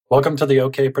Welcome to the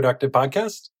OK Productive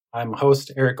Podcast. I'm host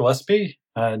Eric Gillespie.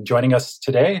 Joining us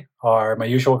today are my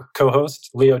usual co-hosts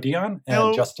Leo Dion and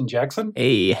Hello. Justin Jackson.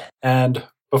 Hey. And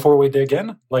before we dig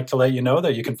in, I'd like to let you know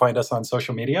that you can find us on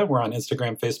social media. We're on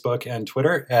Instagram, Facebook, and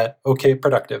Twitter at OK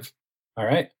Productive. All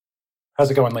right.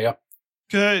 How's it going, Leo?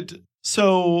 Good.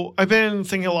 So I've been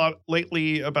thinking a lot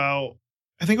lately about,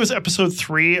 I think it was episode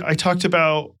 3. I talked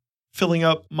about filling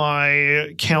up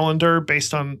my calendar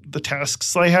based on the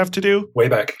tasks I have to do. Way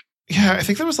back. Yeah, I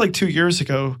think that was like 2 years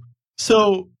ago.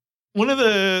 So one of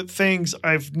the things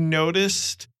I've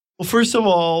noticed, well, first of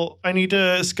all, I need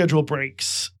to schedule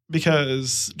breaks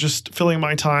because just filling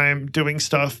my time doing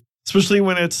stuff, especially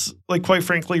when it's like, quite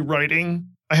frankly, writing,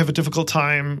 I have a difficult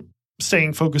time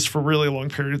staying focused for really long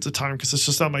periods of time because it's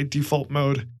just not my default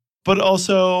mode. But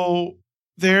also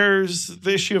there's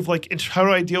the issue of like, how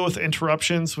do I deal with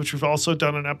interruptions, which we've also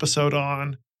done an episode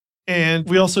on. And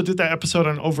we also did that episode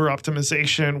on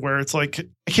over-optimization where it's like,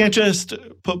 I can't just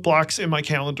put blocks in my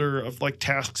calendar of like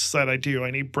tasks that I do.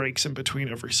 I need breaks in between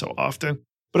every so often.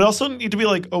 But I also need to be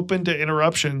like open to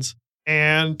interruptions.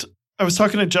 And I was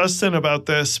talking to Justin about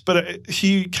this, but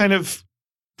he kind of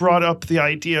brought up the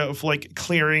idea of like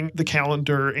clearing the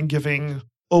calendar and giving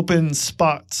open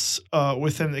spots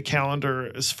within the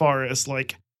calendar as far as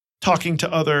like talking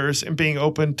to others and being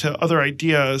open to other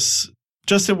ideas.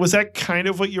 Justin, was that kind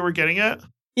of what you were getting at?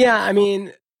 Yeah, I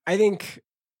mean, I think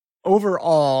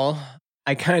overall,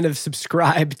 I kind of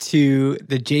subscribe to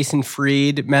the Jason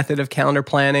Fried method of calendar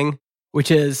planning,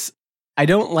 which is I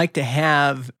don't like to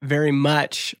have very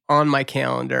much on my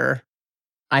calendar.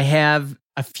 I have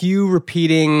a few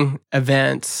repeating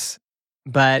events,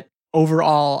 but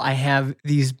overall, I have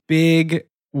these big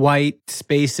white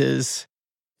spaces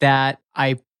that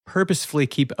I purposefully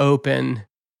keep open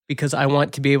because I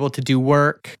want to be able to do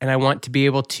work and I want to be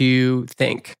able to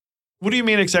think. What do you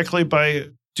mean exactly by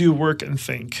do work and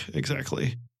think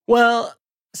exactly? Well,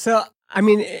 so, I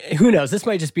mean, who knows? This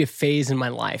might just be a phase in my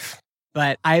life,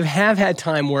 but I have had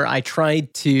time where I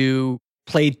tried to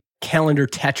play calendar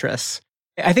Tetris.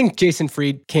 I think Jason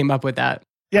Fried came up with that.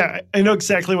 Yeah, I know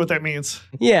exactly what that means.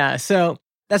 Yeah, so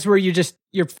that's where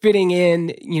you're fitting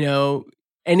in,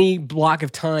 any block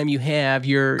of time you have,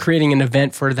 you're creating an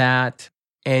event for that,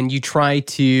 and you try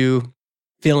to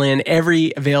fill in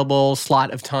every available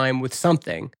slot of time with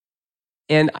something.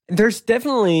 And there's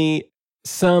definitely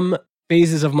some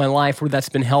phases of my life where that's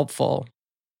been helpful.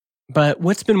 But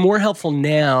what's been more helpful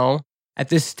now at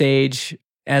this stage,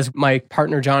 as my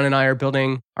partner John and I are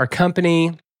building our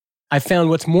company, I found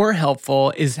what's more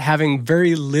helpful is having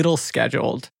very little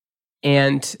scheduled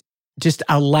and just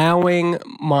allowing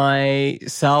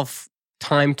myself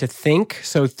time to think.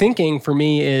 So thinking for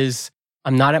me is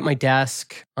I'm not at my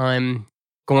desk. I'm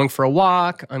going for a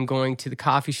walk. I'm going to the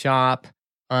coffee shop.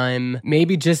 I'm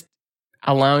maybe just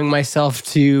allowing myself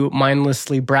to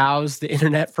mindlessly browse the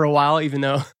internet for a while, even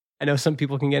though I know some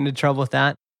people can get into trouble with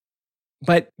that.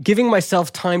 But giving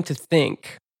myself time to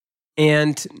think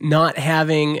and not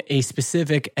having a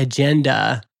specific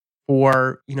agenda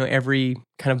for, every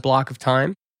kind of block of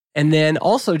time. And then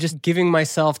also just giving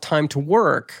myself time to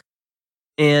work.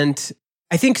 And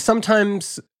I think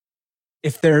sometimes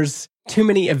if there's too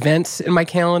many events in my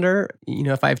calendar,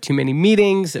 if I have too many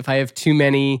meetings, if I have too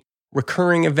many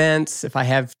recurring events, if I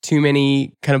have too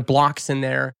many kind of blocks in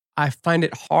there, I find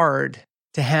it hard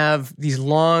to have these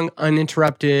long,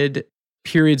 uninterrupted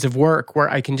periods of work where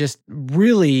I can just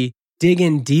really dig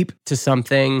in deep to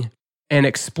something and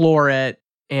explore it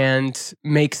and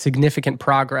make significant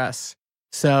progress.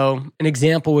 So an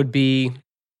example would be,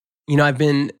 I've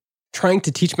been trying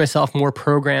to teach myself more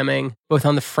programming, both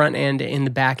on the front end and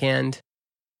the back end.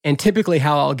 And typically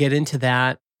how I'll get into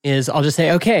that is I'll just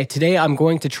say, okay, today I'm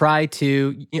going to try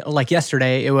to, like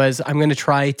yesterday, I'm going to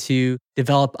try to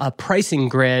develop a pricing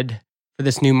grid for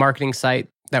this new marketing site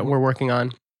that we're working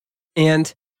on.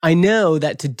 And I know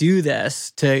that to do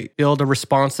this, to build a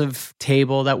responsive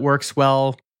table that works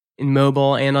well in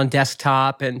mobile and on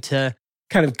desktop, and to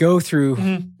kind of go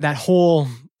through that whole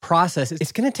process,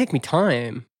 it's going to take me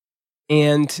time.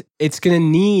 And it's going to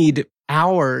need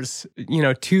hours,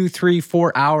 2, 3,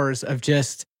 4 hours of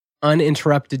just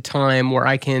uninterrupted time where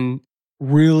I can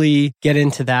really get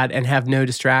into that and have no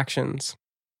distractions.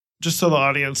 Just so the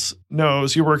audience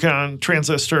knows, you're working on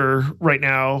Transistor right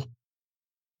now.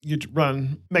 You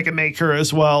run Mega Maker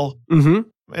as well. Mm-hmm.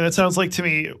 And it sounds like to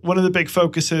me, one of the big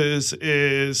focuses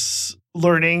is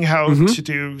learning how to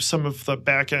do some of the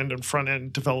back end and front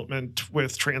end development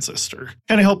with Transistor,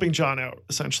 kind of helping John out,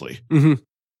 essentially. Mm-hmm.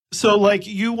 So like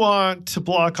you want to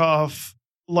block off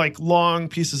like long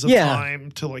pieces of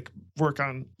time to like work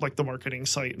on like the marketing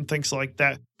site and things like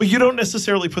that. But you don't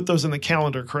necessarily put those in the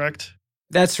calendar, correct?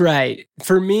 That's right.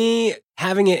 For me,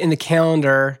 having it in the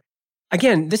calendar,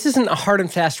 again, this isn't a hard and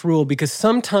fast rule because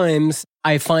sometimes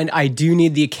I find I do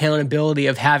need the accountability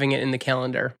of having it in the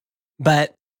calendar.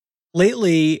 But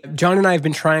lately, John and I have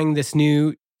been trying this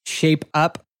new Shape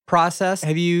Up process.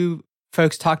 Have you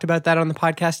folks talked about that on the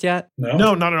podcast yet?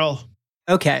 No, not at all.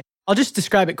 Okay. I'll just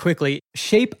describe it quickly.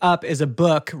 Shape Up is a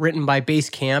book written by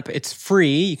Basecamp. It's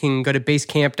free. You can go to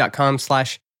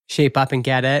basecamp.com/shapeup and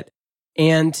get it.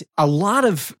 And a lot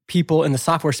of people in the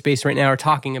software space right now are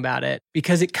talking about it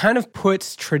because it kind of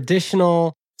puts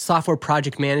traditional software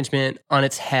project management on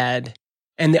its head.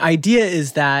 And the idea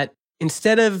is that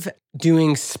instead of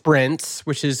doing sprints,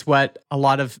 which is what a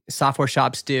lot of software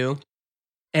shops do,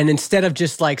 and instead of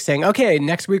just like saying, okay,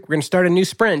 next week we're going to start a new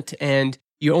sprint and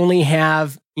you only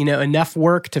have, enough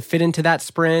work to fit into that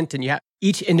sprint and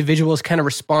each individual is kind of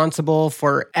responsible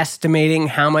for estimating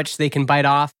how much they can bite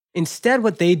off. Instead,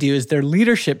 what they do is their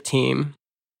leadership team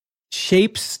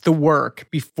shapes the work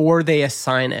before they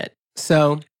assign it.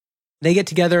 So they get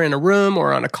together in a room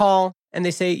or on a call and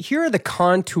they say, here are the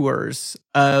contours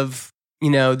of,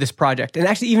 this project. And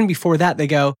actually, even before that, they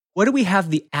go, what do we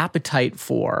have the appetite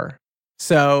for?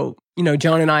 So,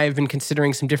 John and I have been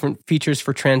considering some different features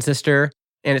for Transistor,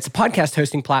 and it's a podcast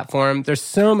hosting platform. There's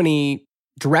so many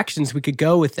directions we could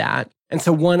go with that. And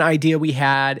so one idea we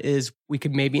had is we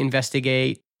could maybe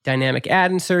investigate dynamic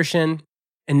ad insertion.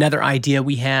 Another idea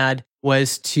we had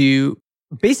was to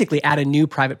basically add a new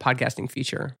private podcasting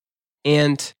feature.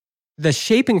 And the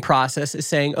shaping process is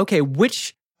saying, okay,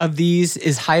 which of these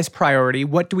is highest priority?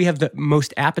 What do we have the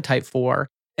most appetite for?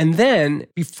 And then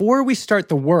before we start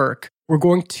the work, we're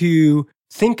going to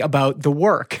think about the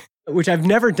work, which I've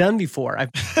never done before.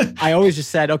 I always just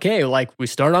said, okay, like we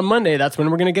start on Monday, that's when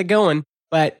we're going to get going.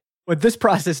 But what this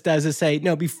process does is say,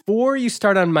 no, before you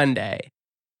start on Monday,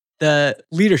 the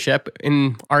leadership,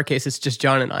 in our case, it's just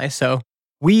John and I. So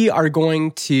we are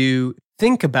going to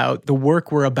think about the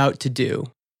work we're about to do,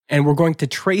 and we're going to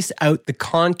trace out the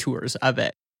contours of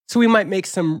it. So we might make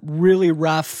some really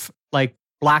rough, like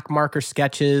black marker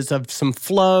sketches of some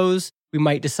flows. We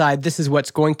might decide this is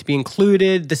what's going to be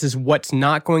included. This is what's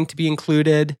not going to be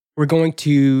included. We're going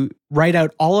to write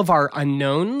out all of our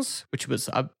unknowns, which was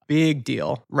a big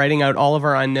deal, writing out all of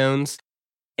our unknowns.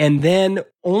 And then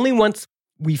only once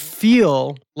we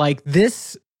feel like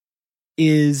this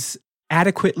is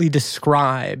adequately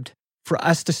described for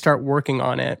us to start working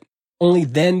on it, only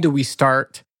then do we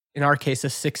start, in our case, a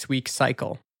 6-week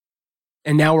cycle.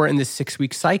 And now we're in this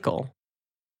 6-week cycle.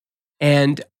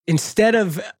 And instead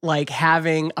of like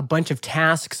having a bunch of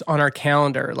tasks on our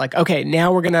calendar, like, okay,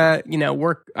 now we're going to,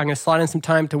 work, I'm going to slot in some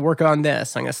time to work on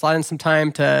this. I'm going to slot in some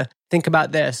time to think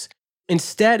about this.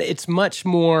 Instead, it's much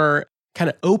more kind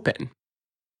of open.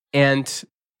 And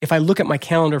if I look at my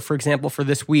calendar, for example, for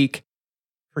this week,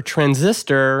 for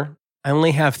Transistor, I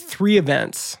only have 3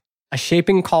 events. A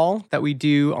shaping call that we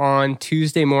do on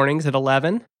Tuesday mornings at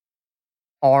 11,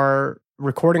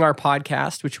 recording our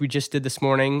podcast, which we just did this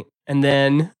morning, and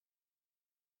then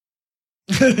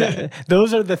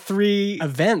those are the 3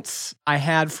 events I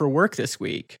had for work this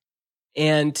week.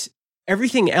 And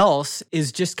everything else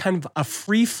is just kind of a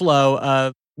free flow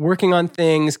of working on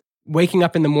things, waking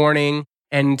up in the morning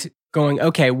and going,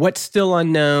 okay, what's still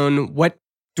unknown? What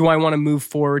do I want to move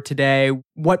forward today?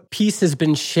 What piece has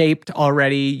been shaped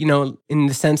already, in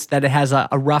the sense that it has a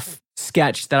rough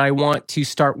sketch that I want to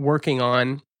start working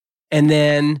on? And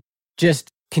then just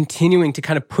continuing to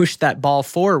kind of push that ball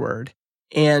forward.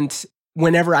 And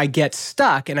whenever I get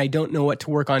stuck and I don't know what to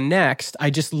work on next, I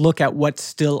just look at what's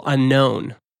still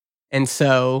unknown. And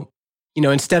so,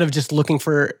 instead of just looking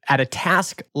at a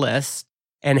task list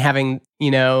and having,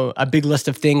 a big list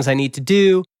of things I need to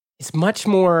do, it's much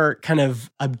more kind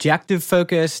of objective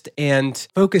focused and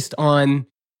focused on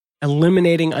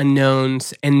eliminating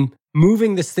unknowns and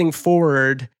moving this thing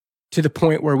forward to the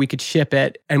point where we could ship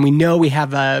it. And we know we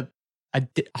have a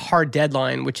hard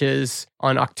deadline, which is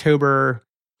on October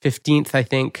 15th, I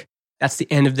think. That's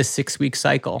the end of the 6-week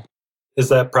cycle. Is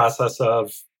that process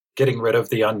of getting rid of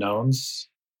the unknowns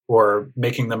or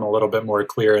making them a little bit more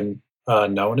clear and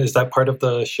known, is that part of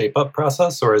the shape up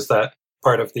process, or is that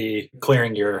part of the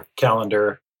clearing your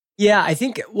calendar? Yeah, I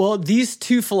think, these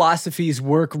 2 philosophies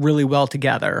work really well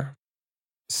together.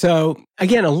 So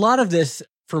again, a lot of this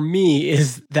for me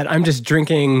is that I'm just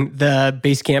drinking the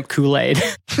Basecamp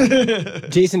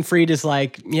Kool-Aid. Jason Fried is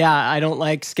like, yeah, I don't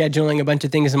like scheduling a bunch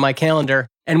of things in my calendar.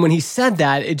 And when he said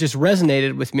that, it just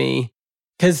resonated with me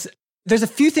because there's a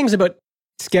few things about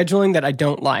scheduling that I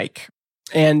don't like.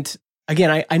 And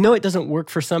again, I know it doesn't work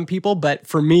for some people, but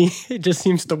for me, it just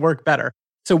seems to work better.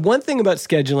 So one thing about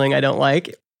scheduling I don't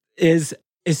like is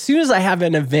as soon as I have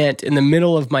an event in the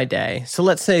middle of my day, so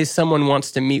let's say someone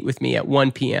wants to meet with me at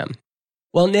 1 p.m.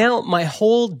 Well, now my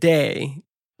whole day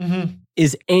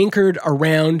is anchored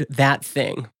around that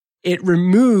thing. It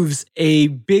removes a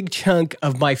big chunk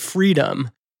of my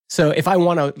freedom. So if I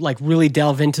want to like really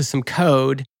delve into some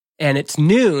code and it's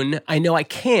noon, I know I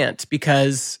can't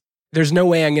because there's no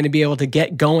way I'm going to be able to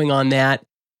get going on that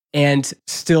and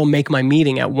still make my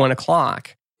meeting at 1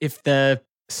 o'clock. If the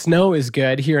snow is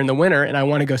good here in the winter and I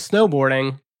want to go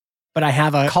snowboarding, but I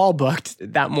have a call booked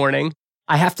that morning,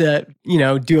 I have to,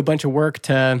 do a bunch of work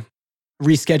to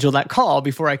reschedule that call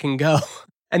before I can go.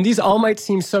 And these all might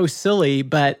seem so silly,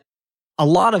 but a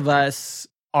lot of us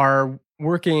are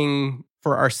working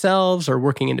for ourselves or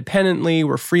working independently.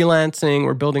 We're freelancing,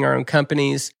 we're building our own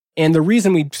companies. And the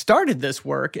reason we started this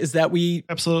work is that we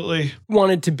absolutely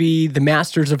wanted to be the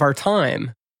masters of our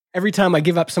time. Every time I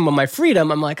give up some of my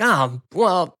freedom, I'm like,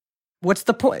 well, what's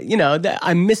the point? That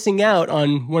I'm missing out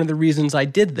on one of the reasons I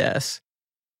did this.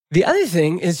 The other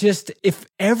thing is just if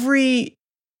every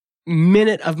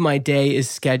minute of my day is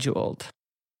scheduled,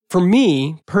 for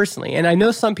me personally, and I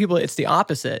know some people, it's the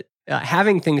opposite.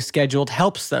 Having things scheduled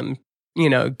helps them,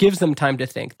 gives them time to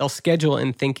think. They'll schedule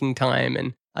in thinking time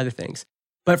and other things.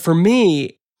 But for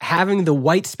me, having the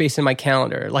white space in my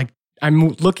calendar, like I'm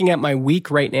looking at my week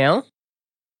right now,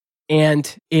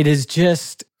 and it is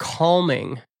just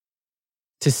calming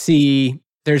to see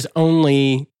there's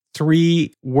only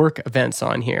 3 work events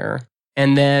on here.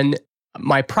 And then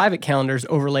my private calendar is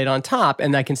overlaid on top,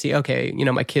 and I can see, okay,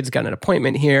 my kid's got an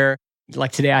appointment here.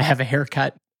 Like today, I have a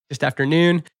haircut just after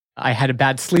noon. I had a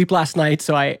bad sleep last night,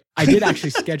 so I did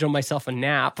actually schedule myself a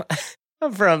nap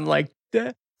from like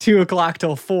 2 o'clock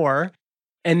till 4.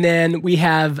 And then we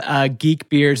have Geek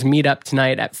Beers meetup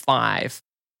tonight at 5.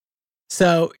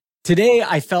 So today,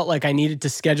 I felt like I needed to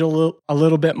schedule a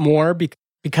little bit more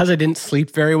because I didn't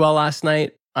sleep very well last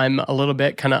night. I'm a little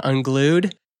bit kind of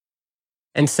unglued.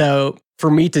 And so for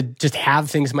me to just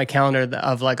have things in my calendar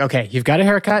of like, okay, you've got a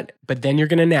haircut, but then you're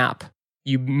going to nap.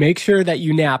 You make sure that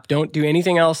you nap. Don't do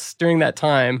anything else during that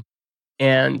time.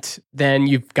 And then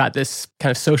you've got this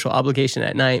kind of social obligation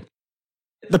at night.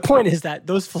 The point is that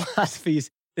those philosophies,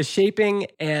 the shaping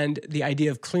and the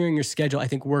idea of clearing your schedule, I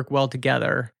think work well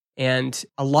together. And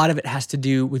a lot of it has to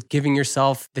do with giving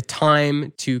yourself the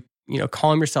time to,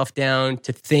 calm yourself down,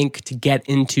 to think, to get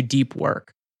into deep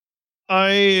work.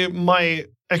 I might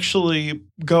actually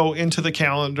go into the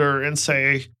calendar and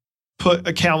say, put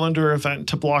a calendar event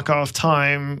to block off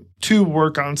time to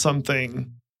work on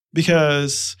something,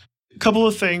 because a couple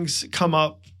of things come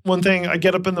up. One thing, I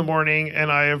get up in the morning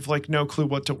and I have like no clue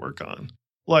what to work on.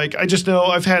 Like, I just know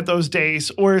I've had those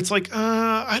days, or it's like,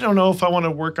 I don't know if I want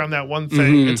to work on that one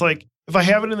thing. It's like, if I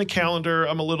have it in the calendar,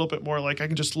 I'm a little bit more like, I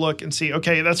can just look and see,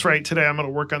 okay, that's right. Today I'm going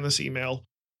to work on this email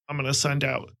I'm going to send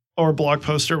out, or blog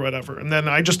post or whatever. And then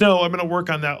I just know I'm going to work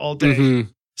on that all day.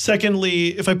 Secondly,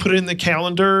 if I put it in the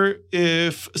calendar,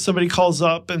 if somebody calls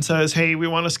up and says, hey, we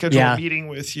want to schedule a meeting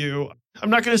with you, I'm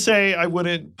not going to say I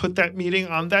wouldn't put that meeting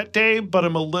on that day, but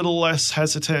I'm a little less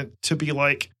hesitant to be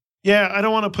like, yeah, I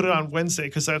don't want to put it on Wednesday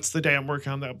because that's the day I'm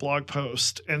working on that blog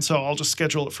post. And so I'll just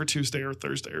schedule it for Tuesday or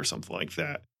Thursday or something like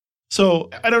that. So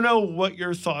I don't know what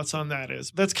your thoughts on that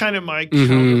is. That's kind of my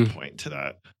counterpoint to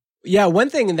that. Yeah, one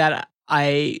thing that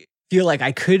I feel like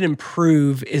I could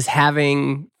improve is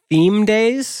having theme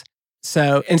days.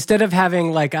 So instead of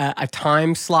having like a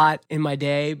time slot in my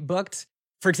day booked,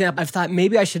 for example, I've thought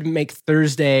maybe I should make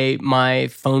Thursday my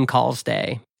phone calls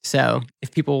day. So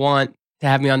if people want to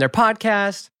have me on their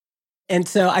podcast. And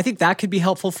so I think that could be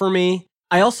helpful for me.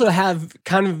 I also have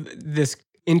kind of this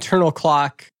internal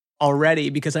clock already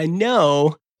because I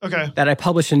know that I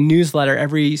publish a newsletter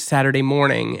every Saturday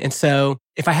morning. And so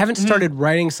if I haven't started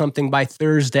writing something by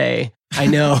Thursday, I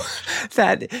know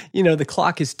that, the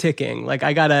clock is ticking. Like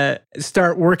I got to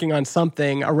start working on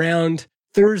something around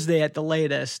Thursday at the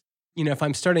latest. If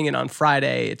I'm starting it on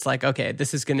Friday, it's like, okay,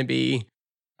 this is going to be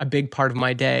a big part of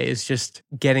my day is just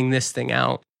getting this thing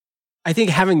out. I think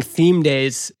having theme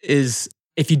days is,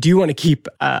 if you do want to keep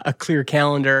a clear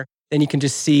calendar, then you can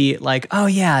just see like, oh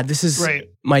yeah, this is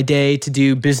my day to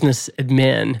do business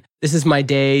admin. This is my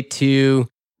day to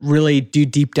really do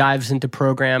deep dives into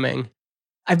programming.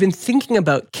 I've been thinking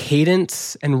about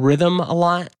cadence and rhythm a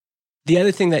lot. The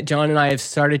other thing that John and I have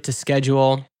started to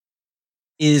schedule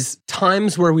is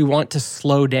times where we want to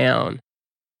slow down.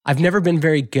 I've never been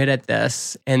very good at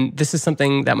this. And this is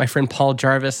something that my friend Paul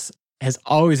Jarvis has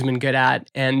always been good at.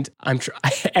 And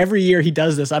every year he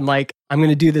does this, I'm like, I'm going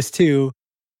to do this too.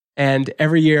 And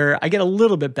every year I get a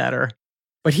little bit better.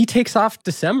 But he takes off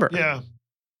December. Yeah.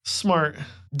 Smart.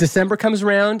 December comes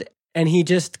around and he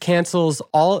just cancels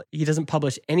he doesn't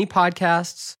publish any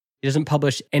podcasts. He doesn't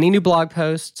publish any new blog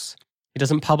posts. He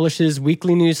doesn't publish his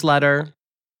weekly newsletter.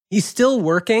 He's still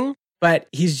working, but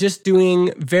he's just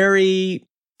doing very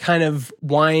kind of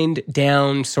wind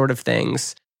down sort of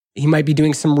things. He might be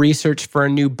doing some research for a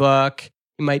new book.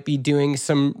 He might be doing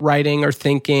some writing or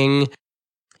thinking.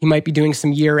 He might be doing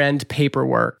some year-end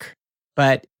paperwork.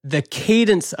 But the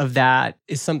cadence of that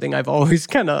is something I've always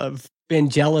kind of been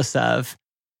jealous of.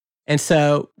 And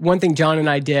so one thing John and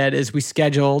I did is we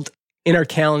scheduled in our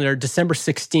calendar December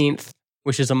 16th,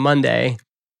 which is a Monday.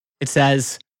 It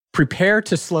says, prepare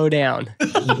to slow down,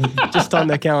 just on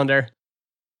the calendar.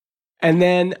 And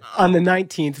then on the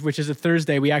 19th, which is a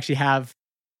Thursday, we actually have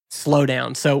slow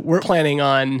down. So we're planning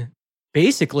on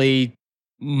basically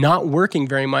not working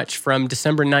very much from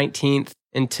December 19th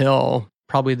until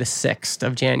probably the 6th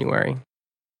of January.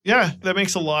 Yeah, that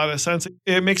makes a lot of sense.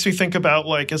 It makes me think about,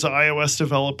 like, as an iOS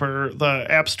developer, the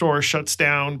App Store shuts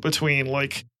down between,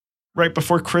 like, right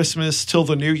before Christmas till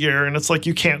the new year. And it's like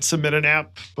you can't submit an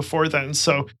app before then.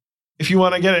 So if you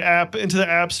want to get an app into the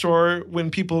App Store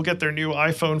when people get their new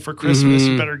iPhone for Christmas,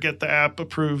 you better get the app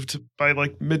approved by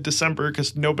like mid-December,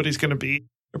 because nobody's going to be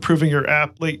approving your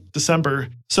app late December.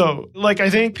 So, like, I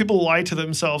think people lie to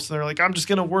themselves and they're like, I'm just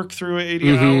going to work through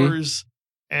 80 hours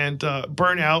and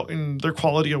burn out, and their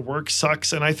quality of work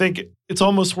sucks. And I think it's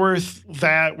almost worth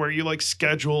that, where you like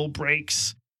schedule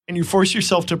breaks and you force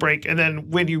yourself to break. And then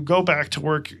when you go back to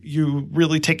work, you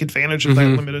really take advantage of that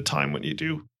limited time when you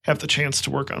do have the chance to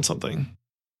work on something.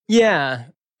 Yeah.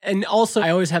 And also, I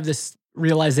always have this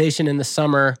realization in the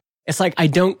summer. It's like I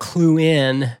don't clue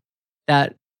in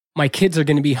that my kids are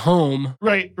going to be home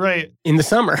right in the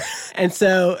summer. And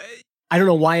so I don't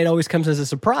know why it always comes as a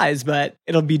surprise, but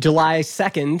it'll be July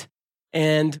 2nd.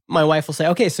 And my wife will say,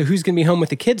 okay, so who's going to be home with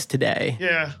the kids today?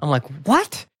 Yeah. I'm like,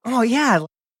 what? Oh, yeah.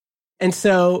 And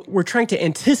so we're trying to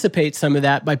anticipate some of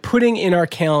that by putting in our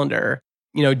calendar,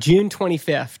 June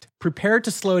 25th, prepare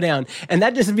to slow down. And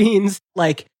that just means,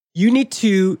 like, you need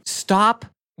to stop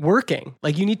working.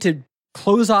 Like, you need to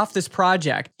close off this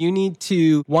project. You need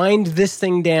to wind this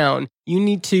thing down. You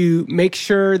need to make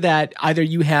sure that either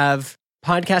you have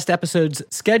podcast episodes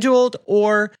scheduled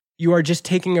or you are just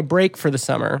taking a break for the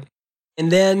summer.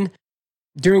 And then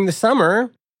during the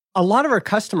summer, a lot of our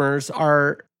customers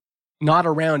are not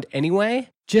around anyway,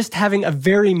 just having a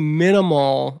very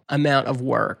minimal amount of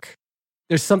work.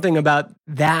 There's something about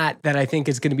that I think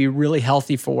is going to be really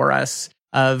healthy for us,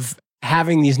 of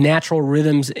having these natural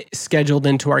rhythms scheduled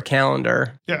into our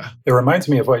calendar. Yeah. It reminds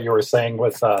me of what you were saying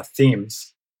with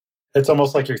themes. It's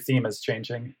almost like your theme is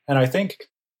changing. And I think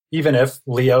even if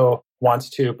Leo wants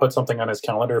to put something on his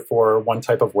calendar for one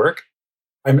type of work,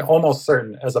 I'm almost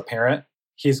certain as a parent,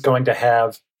 he's going to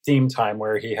have theme time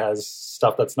where he has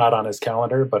stuff that's not on his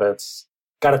calendar, but it's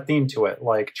got a theme to it,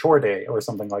 like chore day or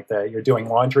something like that. You're doing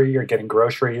laundry, you're getting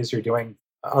groceries, you're doing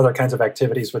other kinds of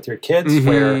activities with your kids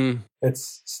where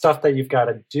it's stuff that you've got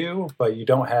to do, but you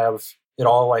don't have it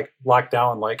all like locked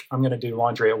down. Like, I'm going to do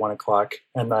laundry at 1 o'clock,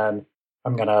 and then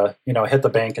I'm going to, hit the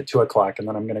bank at 2 o'clock, and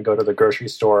then I'm going to go to the grocery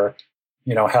store,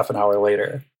 half an hour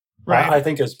later. Right. I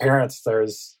think as parents,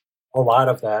 there's a lot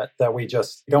of that we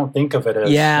just don't think of it as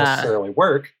necessarily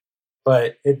work,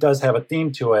 but it does have a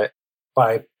theme to it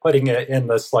by putting it in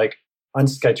this like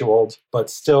unscheduled, but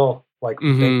still like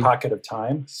big pocket of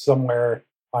time somewhere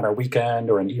on a weekend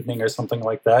or an evening or something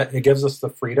like that. It gives us the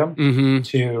freedom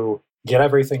to get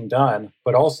everything done,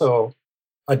 but also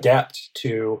adapt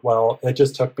to, well, it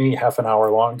just took me half an hour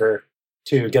longer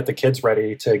to get the kids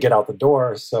ready to get out the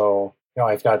door. So,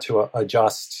 I've got to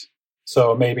adjust.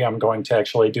 So maybe I'm going to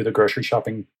actually do the grocery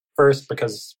shopping first,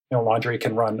 because, laundry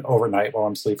can run overnight while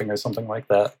I'm sleeping or something like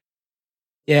that.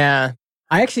 Yeah.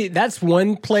 That's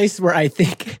one place where I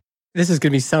think this is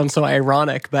going to sound so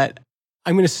ironic, but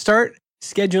I'm going to start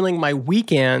scheduling my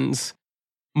weekends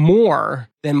more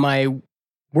than my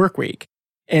work week.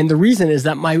 And the reason is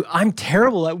that I'm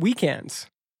terrible at weekends.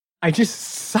 I just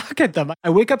suck at them.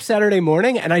 I wake up Saturday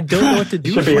morning and I don't know what to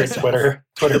do. Should be your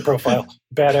Twitter profile.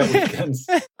 Bad at weekends.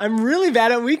 I'm really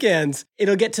bad at weekends.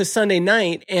 It'll get to Sunday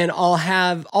night and I'll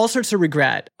have all sorts of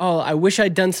regret. Oh, I wish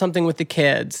I'd done something with the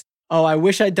kids. Oh, I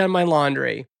wish I'd done my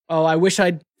laundry. Oh, I wish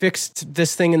I'd fixed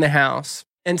this thing in the house.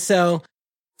 And so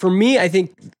for me, I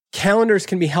think calendars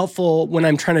can be helpful when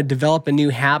I'm trying to develop a new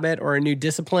habit or a new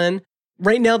discipline.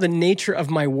 Right now, the nature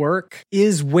of my work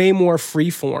is way more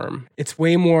freeform. It's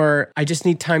way more, I just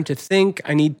need time to think.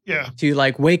 I need to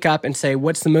like wake up and say,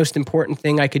 what's the most important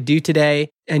thing I could do today?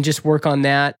 And just work on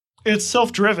that. It's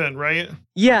self-driven, right?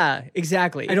 Yeah,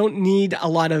 exactly. I don't need a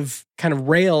lot of kind of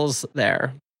rails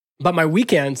there. But my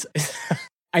weekends,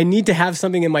 I need to have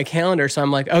something in my calendar. So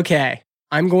I'm like, okay,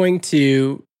 I'm going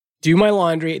to do my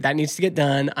laundry. That needs to get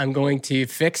done. I'm going to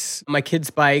fix my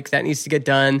kid's bike. That needs to get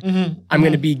done. I'm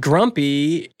going to be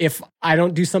grumpy if I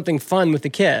don't do something fun with the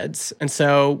kids. And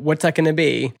so what's that going to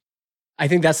be? I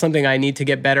think that's something I need to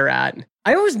get better at.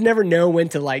 I always never know when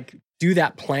to like do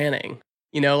that planning.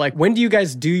 You know, like when do you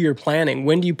guys do your planning?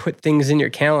 When do you put things in your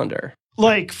calendar?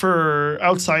 Like for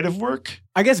outside of work?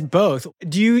 I guess both.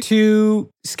 Do you two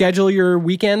schedule your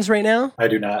weekends right now? I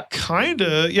do not.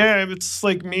 Kinda. Yeah, it's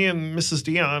like me and Mrs.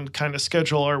 Dion kind of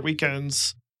schedule our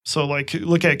weekends. So like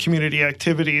look at community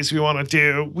activities we want to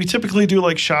do. We typically do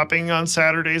like shopping on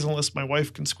Saturdays unless my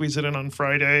wife can squeeze it in on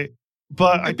Friday.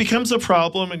 But it becomes a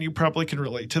problem, and you probably can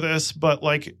relate to this, but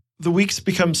like the weeks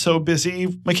become so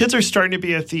busy. My kids are starting to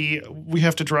be at we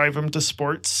have to drive them to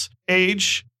sports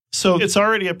age. So it's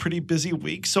already a pretty busy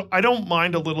week. So I don't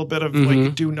mind a little bit of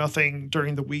like do nothing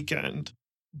during the weekend.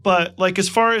 But like as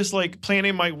far as like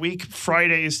planning my week,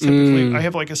 Fridays typically, I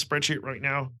have like a spreadsheet right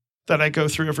now that I go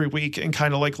through every week and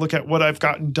kind of like look at what I've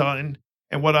gotten done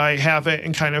and what I haven't,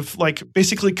 and kind of like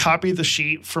basically copy the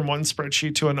sheet from one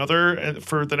spreadsheet to another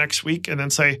for the next week, and then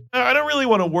say, I don't really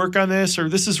want to work on this, or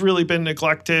this has really been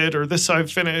neglected, or this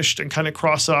I've finished, and kind of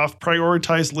cross off,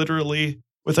 prioritize literally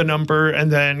with a number,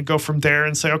 and then go from there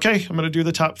and say, okay, I'm going to do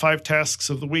the top 5 tasks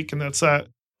of the week, and that's that.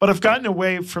 But I've gotten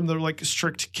away from the like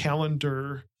strict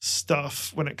calendar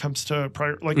stuff when it comes to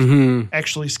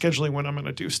actually scheduling when I'm going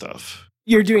to do stuff.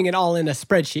 You're doing it all in a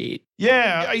spreadsheet.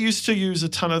 Yeah, I used to use a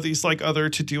ton of these like other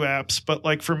to-do apps, but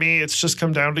like for me, it's just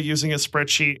come down to using a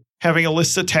spreadsheet, having a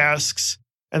list of tasks,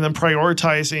 and then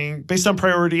prioritizing based on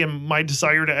priority and my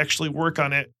desire to actually work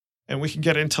on it. And we can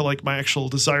get into like my actual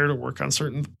desire to work on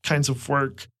certain kinds of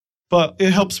work. But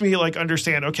it helps me like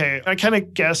understand, okay, I kind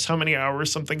of guess how many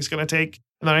hours something's going to take.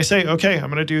 And then I say, okay,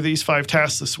 I'm going to do these 5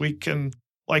 tasks this week. And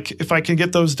like, if I can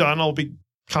get those done, I'll be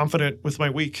confident with my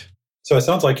week. So it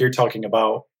sounds like you're talking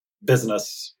about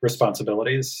business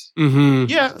responsibilities.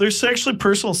 Yeah, there's actually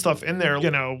personal stuff in there.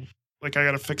 You know, like I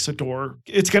got to fix a door.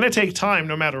 It's going to take time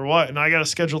no matter what. And I got to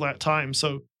schedule that time.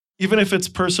 So even if it's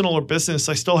personal or business,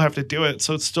 I still have to do it.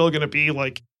 So it's still going to be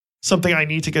like something I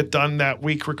need to get done that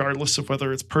week, regardless of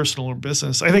whether it's personal or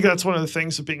business. I think that's one of the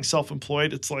things of being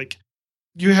self-employed. It's like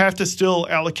you have to still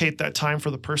allocate that time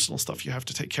for the personal stuff you have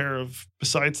to take care of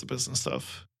besides the business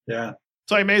stuff. Yeah.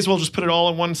 So I may as well just put it all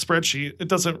in one spreadsheet. It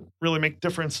doesn't really make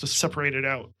difference to separate it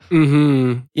out.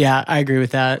 Yeah, I agree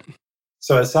with that.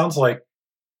 So it sounds like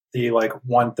the like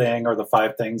one thing or the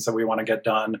 5 things that we want to get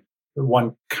done,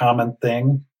 one common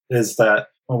thing is that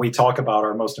when we talk about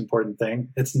our most important thing,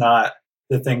 it's not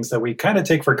the things that we kind of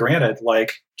take for granted,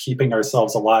 like keeping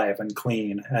ourselves alive and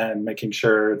clean and making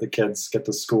sure the kids get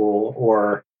to school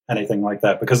or anything like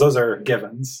that, because those are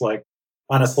givens. Like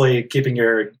honestly, keeping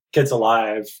your kids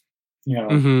alive, you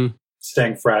know,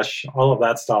 staying fresh, all of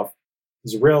that stuff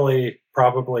is really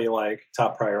probably like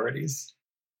top priorities.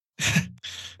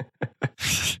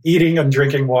 Eating and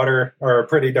drinking water are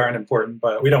pretty darn important,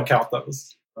 but we don't count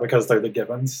those because they're the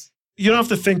givens. You don't have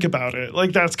to think about it.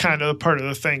 Like that's kind of part of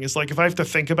the thing is like, if I have to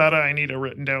think about it, I need it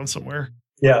written down somewhere.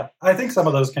 Yeah. I think some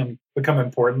of those can become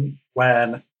important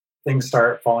when things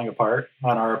start falling apart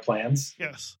on our plans.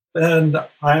 Yes. And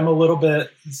I'm a little bit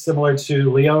similar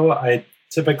to Leo. I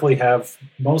typically have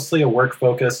mostly a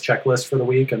work-focused checklist for the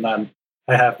week, and then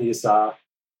I have these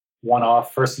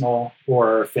one-off personal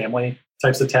or family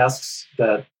types of tasks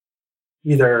that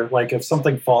either, like, if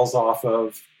something falls off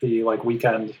of the like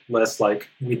weekend list, like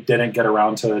we didn't get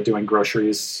around to doing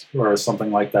groceries or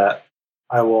something like that,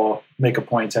 I will make a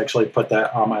point to actually put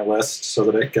that on my list so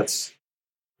that it gets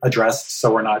addressed,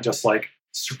 so we're not just like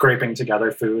scraping together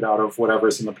food out of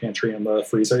whatever's in the pantry and the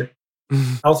freezer.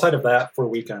 Outside of that, for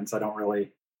weekends, I don't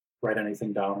really write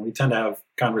anything down. We tend to have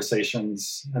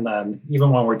conversations, and then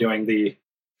even when we're doing the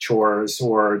chores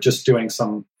or just doing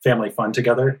some family fun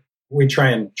together, we try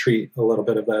and treat a little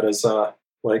bit of that as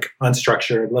like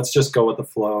unstructured. Let's just go with the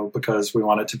flow because we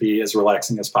want it to be as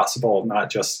relaxing as possible, not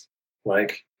just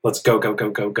like let's go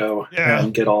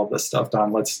and get all of this stuff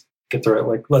done. Let's get through it.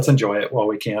 Like let's enjoy it while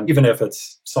we can, even if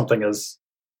it's something as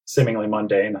seemingly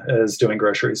mundane as doing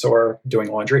groceries or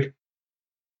doing laundry.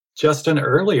 Justin,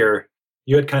 earlier,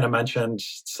 you had kind of mentioned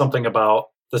something about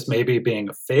this maybe being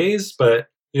a phase, but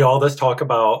you know, all this talk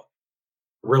about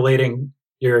relating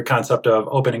your concept of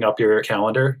opening up your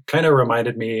calendar kind of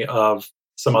reminded me of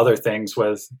some other things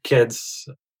with kids,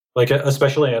 like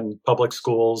especially in public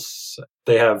schools,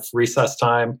 they have recess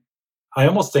time. I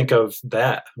almost think of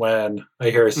that when I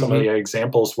hear some of the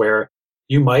examples where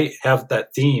you might have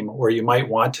that theme, or you might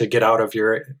want to get out of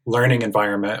your learning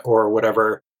environment or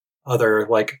whatever other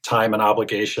like time and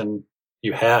obligation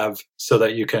you have, so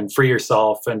that you can free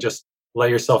yourself and just let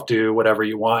yourself do whatever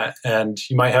you want. And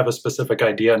you might have a specific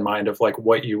idea in mind of like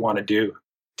what you want to do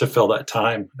to fill that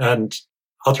time. And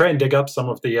I'll try and dig up some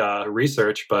of the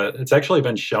research, but it's actually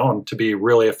been shown to be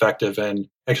really effective in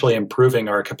actually improving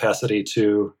our capacity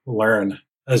to learn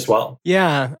as well.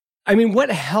 Yeah. I mean,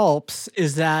 what helps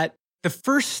is that the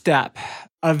first step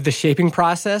of the shaping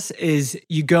process is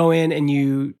you go in and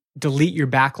you delete your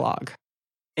backlog.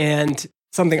 And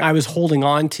something I was holding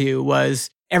on to was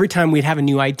every time we'd have a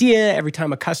new idea, every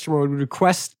time a customer would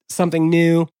request something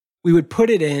new, we would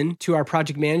put it into our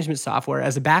project management software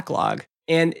as a backlog.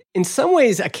 And in some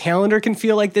ways, a calendar can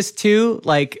feel like this too.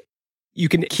 Like you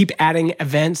can keep adding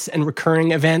events and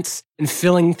recurring events and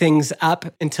filling things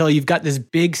up until you've got this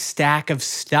big stack of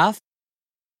stuff.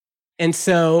 And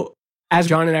so as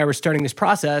John and I were starting this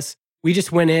process, we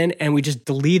just went in and we just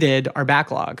deleted our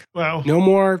backlog. Wow. No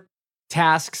more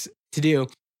tasks to do.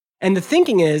 And the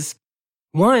thinking is,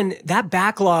 one, that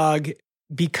backlog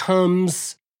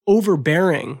becomes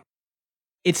overbearing.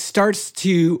 It starts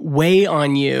to weigh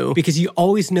on you because you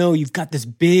always know you've got this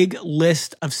big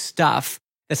list of stuff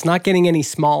that's not getting any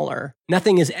smaller.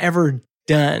 Nothing is ever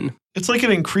done. It's like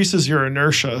it increases your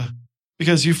inertia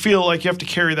because you feel like you have to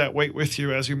carry that weight with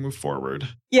you as you move forward.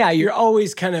 Yeah, you're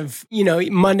always kind of,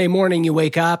 Monday morning you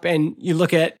wake up and you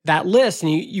look at that list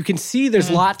and you can see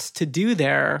there's lots to do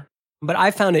there. But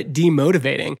I found it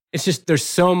demotivating. It's just there's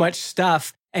so much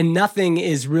stuff and nothing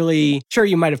is really, sure,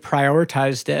 you might have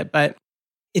prioritized it, but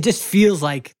it just feels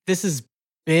like this is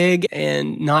big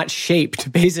and not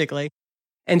shaped, basically.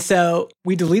 And so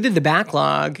we deleted the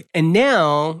backlog, and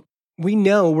now we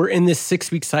know we're in this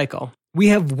 6-week cycle. We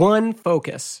have one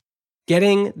focus,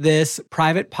 getting this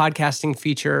private podcasting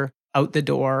feature out the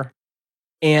door.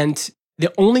 And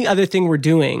the only other thing we're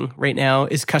doing right now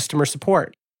is customer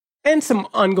support and some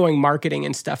ongoing marketing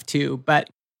and stuff too. But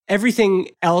everything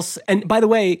else, and by the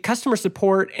way, customer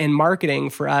support and marketing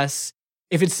for us,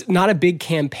 if it's not a big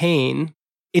campaign,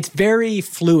 it's very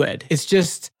fluid. It's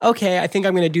just, okay, I think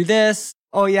I'm going to do this.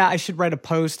 Oh yeah, I should write a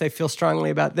post. I feel strongly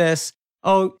about this.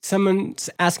 Oh, someone's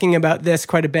asking about this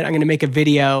quite a bit. I'm going to make a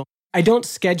video. I don't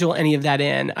schedule any of that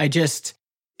in. I just,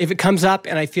 if it comes up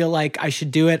and I feel like I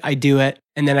should do it, I do it.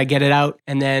 And then I get it out.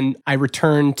 And then I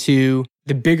return to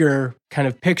the bigger kind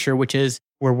of picture, which is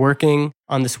we're working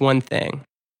on this one thing.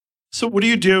 So what do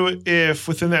you do if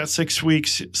within that 6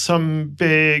 weeks, some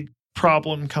big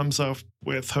problem comes up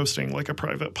with hosting like a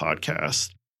private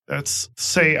podcast that's,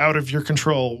 say, out of your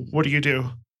control? What do?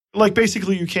 Like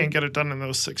basically you can't get it done in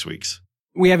those 6 weeks.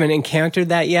 We haven't encountered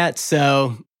that yet,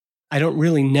 so I don't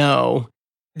really know.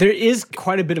 There is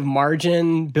quite a bit of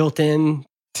margin built in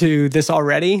to this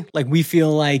already. Like we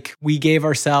feel like we gave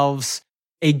ourselves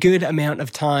a good amount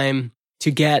of time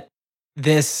to get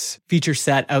this feature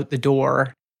set out the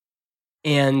door.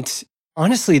 And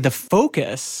honestly, the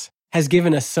focus has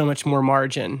given us so much more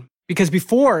margin. Because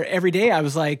before, every day I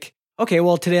was like, okay,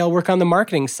 well, today I'll work on the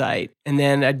marketing site. And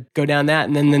then I'd go down that.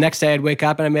 And then the next day I'd wake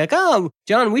up and I'd be like, oh,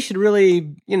 John, we should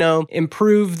really,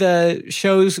 improve the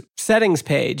show's settings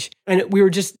page. And we were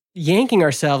just yanking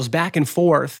ourselves back and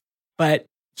forth. But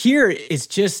here it's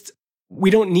just, we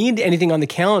don't need anything on the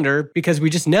calendar because we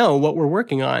just know what we're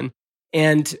working on.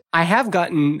 And I have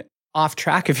gotten off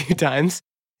track a few times.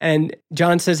 And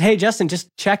John says, hey, Justin, just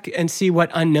check and see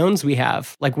what unknowns we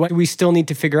have. Like, what do we still need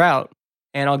to figure out?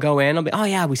 And I'll go in, I'll be, oh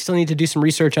yeah, we still need to do some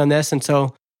research on this. And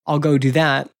so I'll go do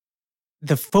that.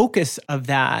 The focus of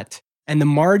that and the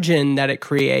margin that it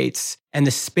creates and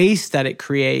the space that it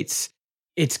creates,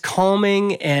 it's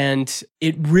calming and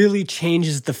it really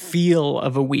changes the feel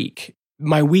of a week.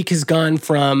 My week has gone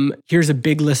from here's a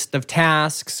big list of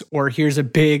tasks or here's a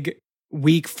big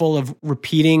week full of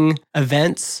repeating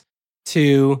events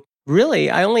to really,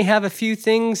 I only have a few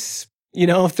things,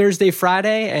 Thursday,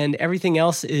 Friday, and everything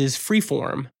else is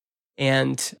freeform.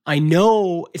 And I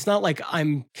know it's not like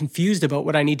I'm confused about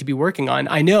what I need to be working on.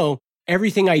 I know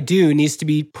everything I do needs to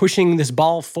be pushing this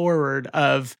ball forward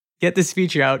of get this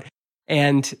feature out.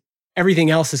 And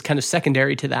everything else is kind of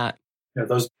secondary to that. Yeah,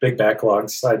 those big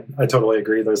backlogs, I totally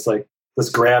agree. There's like this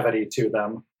gravity to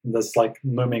them, this like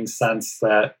looming sense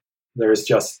that there's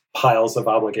just piles of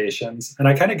obligations. And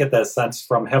I kind of get that sense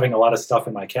from having a lot of stuff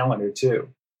in my calendar too.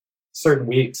 Certain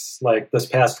weeks, like this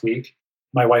past week,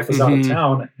 my wife was out of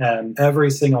town, and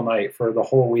every single night for the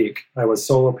whole week, I was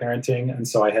solo parenting. And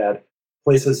so I had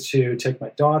places to take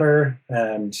my daughter,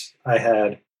 and I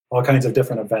had all kinds of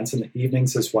different events in the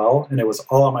evenings as well. And it was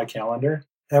all on my calendar.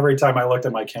 Every time I looked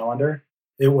at my calendar,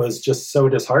 it was just so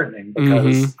disheartening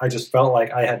because I just felt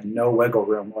like I had no wiggle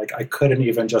room. Like I couldn't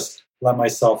even just let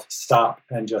myself stop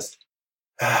and just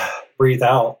breathe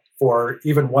out for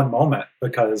even one moment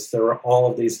because there were all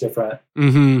of these different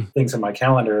things in my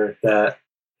calendar that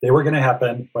they were going to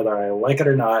happen, whether I like it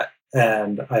or not,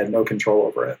 and I had no control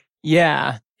over it.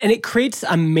 Yeah. And it creates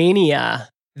a mania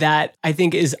that I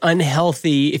think is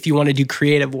unhealthy if you want to do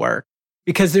creative work,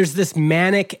 because there's this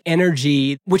manic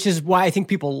energy, which is why I think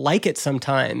people like it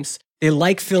sometimes. They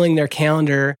like filling their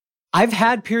calendar. I've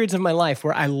had periods of my life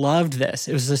where I loved this.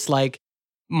 It was just like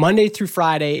Monday through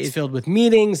Friday is filled with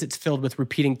meetings. It's filled with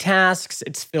repeating tasks.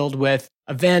 It's filled with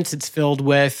events. It's filled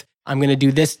with, I'm going to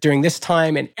do this during this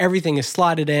time, and everything is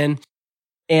slotted in.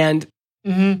 And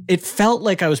it felt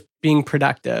like I was being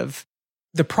productive.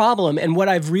 The problem, and what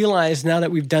I've realized now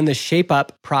that we've done this shape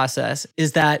up process,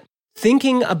 is that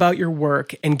thinking about your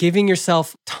work and giving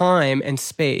yourself time and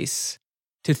space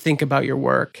to think about your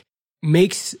work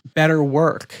makes better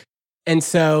work. And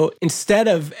so instead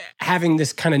of having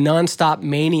this kind of nonstop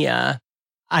mania,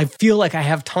 I feel like I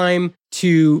have time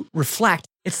to reflect.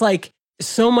 It's like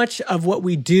so much of what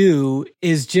we do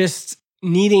is just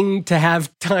needing to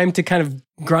have time to kind of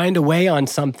grind away on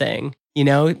something, you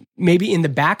know, maybe in the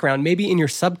background, maybe in your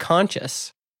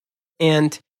subconscious.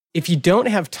 And if you don't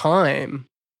have time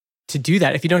to do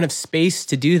that, if you don't have space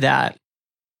to do that,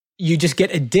 you just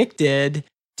get addicted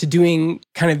to doing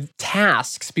kind of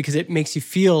tasks because it makes you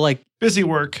feel like busy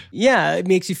work. Yeah, it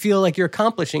makes you feel like you're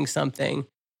accomplishing something.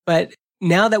 But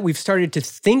now that we've started to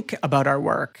think about our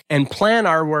work and plan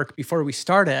our work before we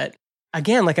start it,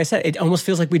 again, like I said, it almost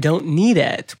feels like we don't need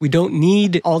it. We don't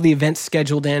need all the events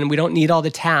scheduled in. We don't need all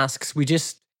the tasks. We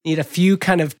just need a few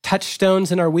kind of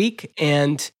touchstones in our week,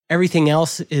 and everything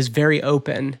else is very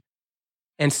open.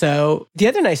 And so the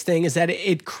other nice thing is that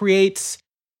it creates,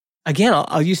 again,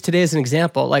 I'll use today as an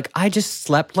example. Like I just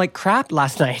slept like crap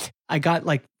last night. I got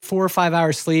like 4 or 5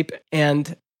 hours sleep.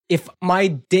 And if my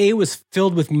day was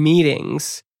filled with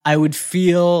meetings, I would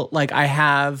feel like I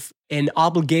have an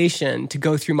obligation to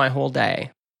go through my whole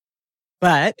day.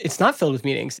 But it's not filled with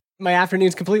meetings. My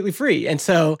afternoon's completely free. And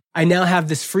so I now have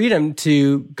this freedom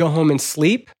to go home and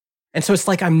sleep. And so it's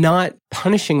like I'm not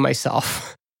punishing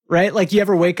myself, right? Like you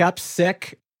ever wake up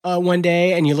sick one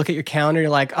day and you look at your calendar, you're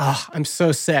like, oh, I'm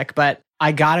so sick, but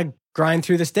I got to grind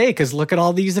through this day because look at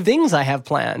all these things I have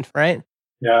planned, right?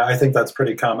 Yeah, I think that's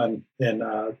pretty common in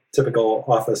typical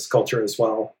office culture as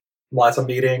well. Lots of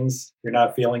meetings, you're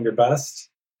not feeling your best,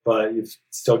 but you've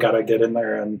still got to get in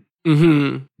there and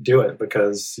do it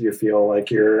because you feel like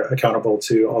you're accountable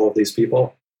to all of these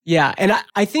people. Yeah, and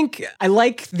I think I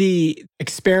like the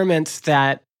experiments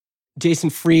that Jason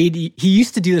Fried, he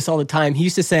used to do this all the time. He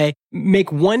used to say,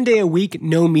 make 1 day a week,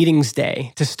 no meetings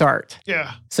day to start.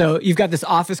 Yeah. So you've got this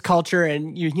office culture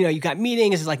and you got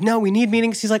meetings. It's like, no, we need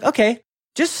meetings. He's like, okay,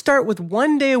 just start with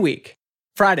 1 day a week.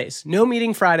 Fridays, no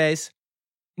meeting Fridays.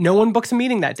 No one books a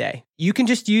meeting that day. You can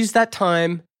just use that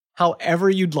time however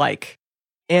you'd like.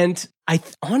 And I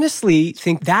honestly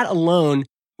think that alone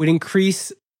would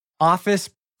increase office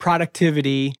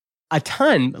productivity a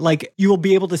ton. Like you will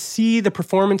be able to see the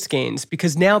performance gains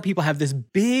because now people have this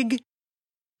big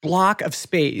block of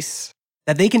space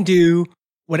that they can do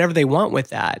whatever they want with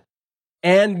that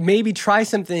and maybe try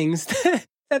some things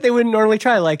that they wouldn't normally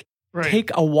try, like take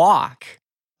a walk,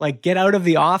 like get out of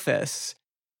the office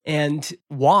and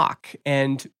walk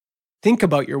and think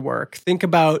about your work. Think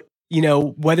about,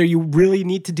 whether you really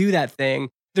need to do that thing.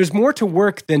 There's more to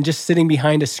work than just sitting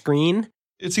behind a screen.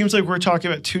 It seems like we're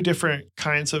talking about two different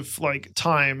kinds of like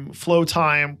time, flow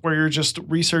time, where you're just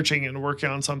researching and working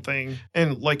on something,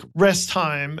 and like rest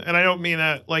time. And I don't mean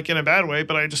that like in a bad way,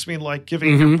 but I just mean like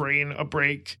giving your brain a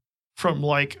break from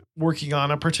like working on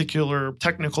a particular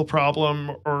technical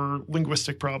problem or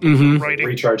linguistic problem, writing.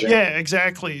 Recharging. Yeah,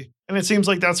 exactly. And it seems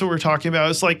like that's what we're talking about.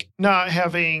 It's like not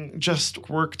having just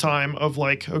work time of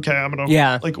like, okay, I'm going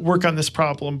to like work on this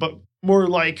problem, but more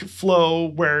like flow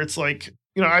where it's like,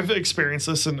 I've experienced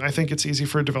this and I think it's easy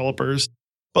for developers,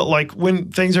 but like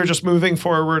when things are just moving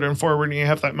forward and you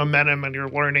have that momentum and you're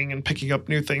learning and picking up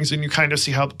new things and you kind of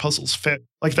see how the puzzles fit,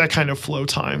 like that kind of flow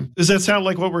time. Does that sound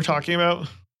like what we're talking about?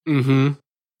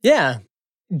 Yeah.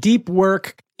 Deep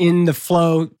work in the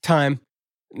flow time.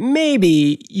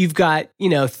 Maybe you've got,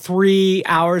 3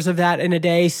 hours of that in a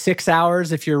day, 6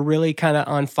 hours if you're really kind of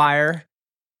on fire.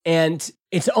 And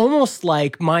it's almost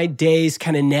like my days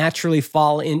kind of naturally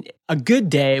fall in. A good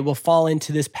day will fall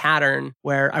into this pattern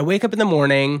where I wake up in the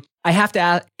morning. I have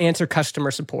to answer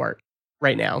customer support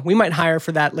right now. We might hire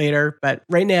for that later, but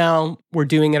right now we're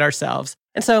doing it ourselves.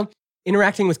 And so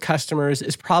interacting with customers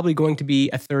is probably going to be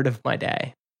a third of my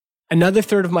day. another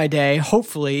third of my day,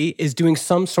 hopefully, is doing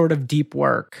some sort of deep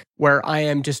work where I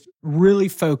am just really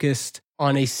focused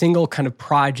on a single kind of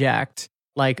project.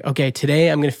 Like, okay, today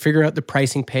I'm going to figure out the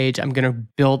pricing page. I'm going to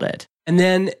build it. And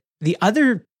then the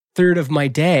other third of my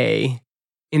day,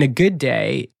 in a good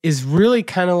day, is really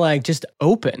kind of like just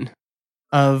open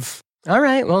of, all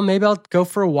right, well, maybe I'll go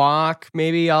for a walk.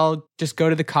 Maybe I'll just go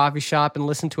to the coffee shop and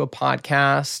listen to a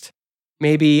podcast.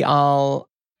 Maybe I'll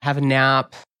have a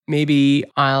nap. Maybe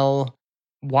I'll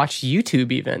watch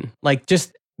YouTube even. Like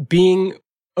just being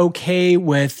okay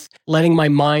with letting my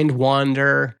mind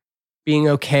wander, being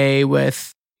okay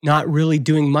with not really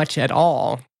doing much at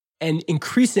all. And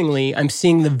increasingly, I'm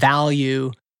seeing the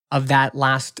value of that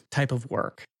last type of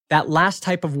work. That last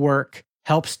type of work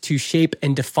helps to shape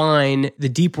and define the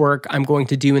deep work I'm going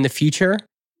to do in the future.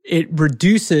 It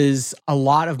reduces a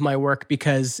lot of my work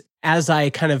because as I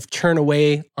kind of churn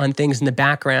away on things in the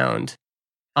background,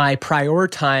 I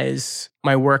prioritize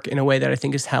my work in a way that I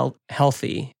think is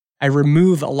healthy. I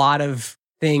remove a lot of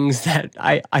things that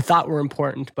I thought were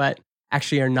important, but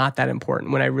actually are not that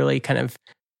important when I really kind of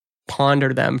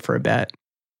ponder them for a bit.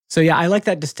 So yeah, I like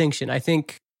that distinction. I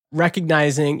think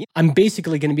recognizing I'm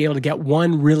basically going to be able to get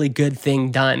one really good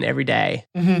thing done every day.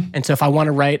 Mm-hmm. And so if I want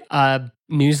to write a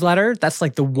newsletter, that's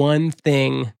like the one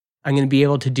thing I'm going to be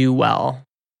able to do well.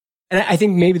 And I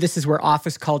think maybe this is where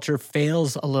office culture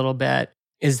fails a little bit,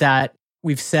 is that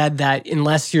we've said that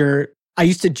I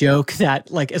used to joke that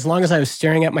like as long as I was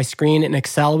staring at my screen and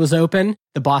Excel was open,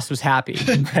 the boss was happy,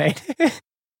 right?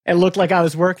 It looked like I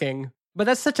was working. But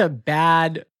that's such a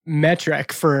bad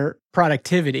metric for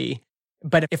productivity.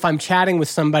 But if I'm chatting with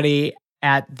somebody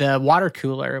at the water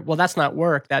cooler, well, that's not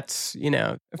work. That's,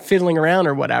 fiddling around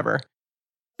or whatever.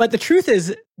 But the truth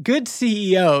is, good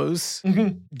CEOs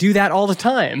do that all the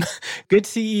time. Good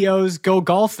CEOs go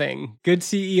golfing. Good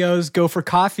CEOs go for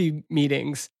coffee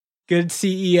meetings. Good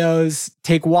CEOs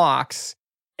take walks.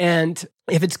 And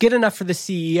if it's good enough for the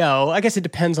CEO, I guess it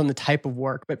depends on the type of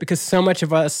work. But because so much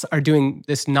of us are doing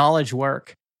this knowledge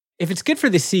work, if it's good for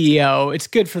the CEO, it's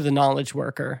good for the knowledge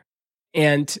worker.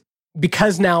 And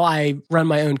because now I run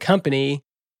my own company,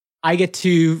 I get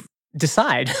to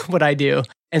decide what I do.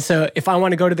 And so if I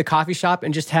want to go to the coffee shop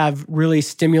and just have really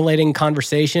stimulating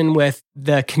conversation with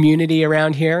the community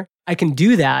around here, I can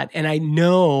do that. And I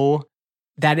know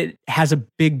that it has a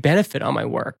big benefit on my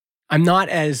work. I'm not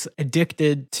as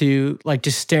addicted to like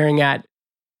just staring at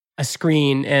a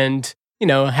screen and,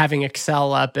 having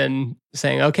Excel up and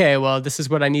saying, okay, well, this is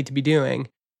what I need to be doing.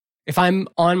 If I'm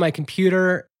on my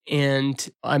computer and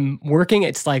I'm working,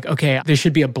 it's like, okay, there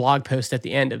should be a blog post at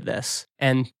the end of this.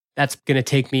 And that's going to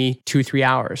take me 2-3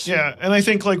 hours. Yeah. And I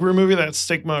think like removing that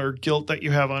stigma or guilt that you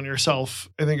have on yourself,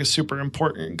 I think is super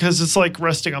important because it's like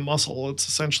resting a muscle. It's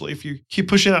essentially, if you keep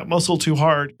pushing that muscle too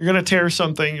hard, you're going to tear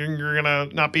something and you're going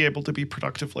to not be able to be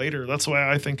productive later. That's the way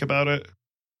I think about it.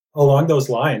 Along those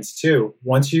lines too,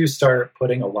 once you start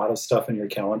putting a lot of stuff in your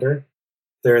calendar,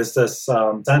 there's this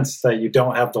sense that you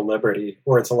don't have the liberty,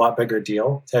 or it's a lot bigger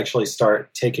deal to actually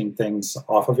start taking things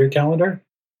off of your calendar,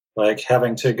 like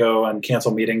having to go and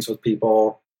cancel meetings with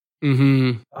people.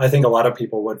 Mm-hmm. I think a lot of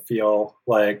people would feel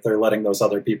like they're letting those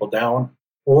other people down,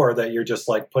 or that you're just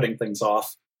like putting things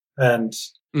off. And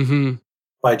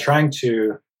by trying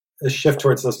to shift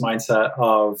towards this mindset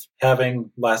of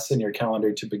having less in your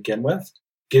calendar to begin with,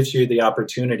 gives you the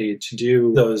opportunity to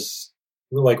do those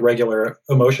like regular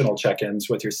emotional check-ins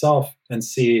with yourself and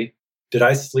see, did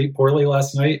I sleep poorly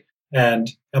last night? And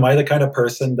am I the kind of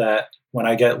person that when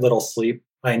I get little sleep,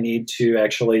 I need to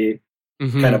actually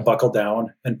kind of buckle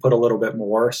down and put a little bit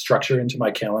more structure into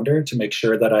my calendar to make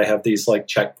sure that I have these like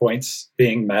checkpoints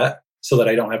being met so that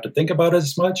I don't have to think about it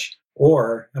as much?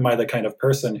 Or am I the kind of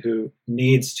person who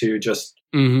needs to just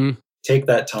take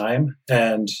that time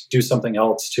and do something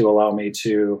else to allow me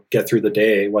to get through the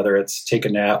day, whether it's take a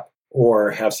nap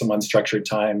or have some unstructured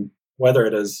time, whether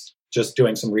it is just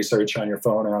doing some research on your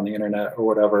phone or on the internet or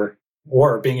whatever,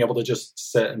 or being able to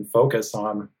just sit and focus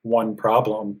on one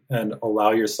problem and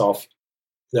allow yourself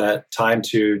that time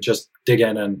to just dig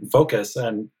in and focus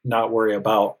and not worry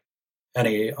about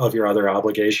any of your other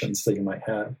obligations that you might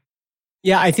have.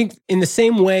 Yeah, I think in the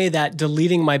same way that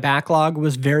deleting my backlog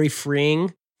was very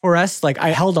freeing for us, like I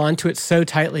held on to it so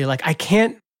tightly, like I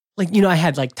can't, like, I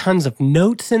had like tons of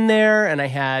notes in there and I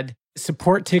had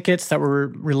support tickets that were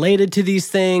related to these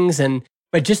things.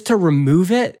 But just to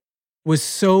remove it was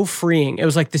so freeing. It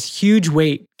was like this huge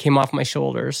weight came off my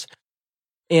shoulders.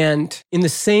 And in the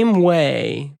same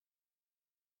way,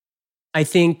 I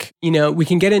think, we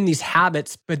can get in these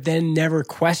habits, but then never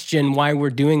question why we're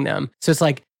doing them. So it's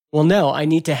like, well, no, I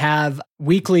need to have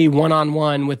weekly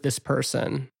one-on-one with this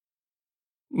person.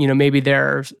 maybe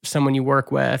they're someone you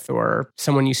work with or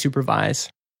someone you supervise.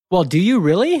 Well, do you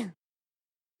really?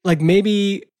 Like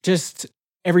maybe just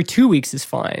every 2 weeks is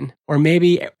fine, or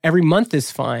maybe every month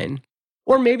is fine,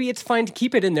 or maybe it's fine to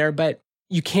keep it in there, but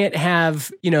you can't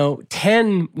have,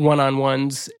 10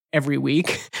 one-on-ones every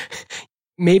week.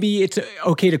 Maybe it's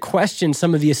okay to question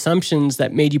some of the assumptions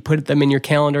that made you put them in your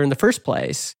calendar in the first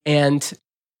place. And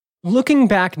looking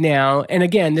back now, and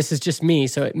again, this is just me,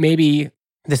 so maybe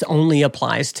this only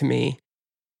applies to me,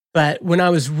 but when I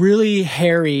was really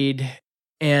harried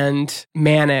and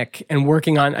manic and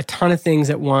working on a ton of things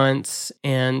at once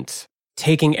and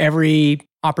taking every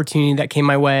opportunity that came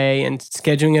my way and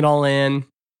scheduling it all in.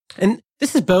 And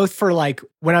this is both for like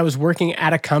when I was working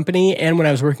at a company and when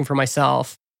I was working for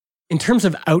myself. In terms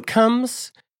of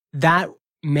outcomes, that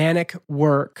manic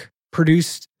work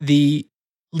produced the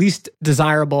least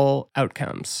desirable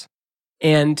outcomes.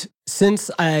 And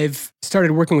since I've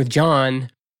started working with John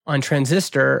on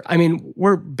Transistor, I mean,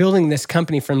 we're building this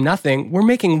company from nothing. We're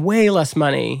making way less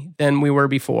money than we were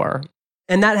before.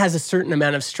 And that has a certain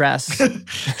amount of stress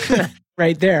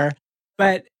right there.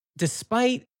 But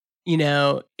despite,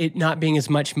 it not being as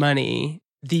much money,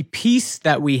 the peace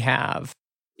that we have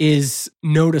is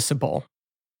noticeable.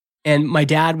 And my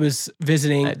dad was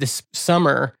visiting this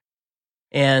summer.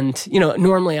 And,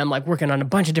 normally I'm like working on a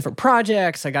bunch of different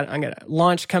projects. I got a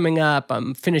launch coming up.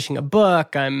 I'm finishing a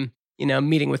book. I'm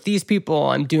meeting with these people.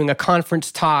 I'm doing a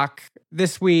conference talk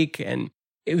this week. And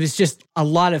it was just a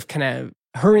lot of kind of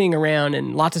hurrying around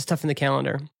and lots of stuff in the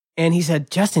calendar. And he said,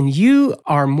 Justin, you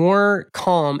are more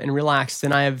calm and relaxed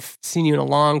than I have seen you in a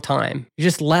long time. You're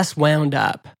just less wound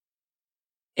up.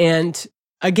 And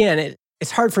again,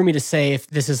 it's hard for me to say if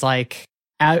this is like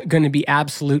going to be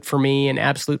absolute for me and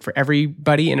absolute for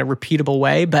everybody in a repeatable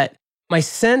way. But my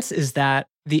sense is that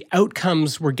the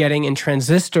outcomes we're getting in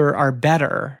Transistor are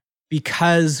better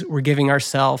because we're giving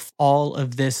ourselves all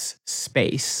of this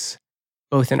space,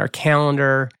 both in our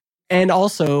calendar and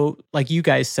also, like you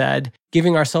guys said,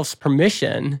 giving ourselves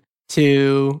permission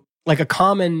to, like a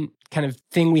common kind of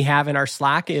thing we have in our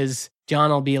Slack is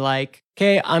John will be like,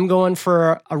 okay, I'm going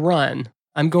for a run.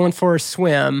 I'm going for a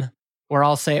swim. Or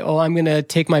I'll say, oh, I'm going to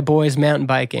take my boys mountain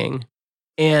biking.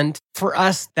 And for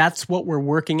us, that's what we're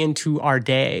working into our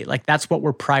day. Like that's what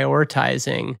we're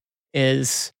prioritizing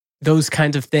is those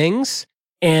kinds of things.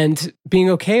 And being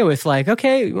okay with like,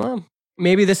 okay, well,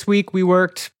 maybe this week we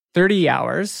worked 30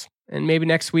 hours and maybe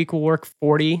next week we'll work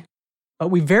 40. But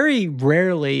we very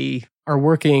rarely are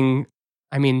working.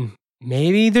 I mean,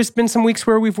 maybe there's been some weeks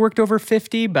where we've worked over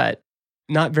 50, but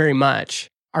not very much.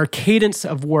 Our cadence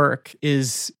of work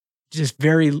is just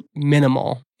very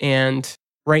minimal. And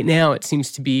right now it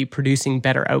seems to be producing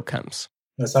better outcomes.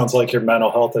 It sounds like your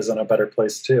mental health is in a better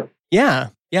place too. Yeah,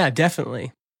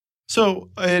 definitely. So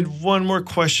I had one more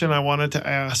question I wanted to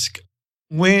ask.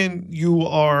 When you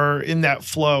are in that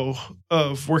flow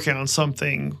of working on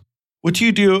something, what do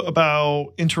you do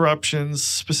about interruptions,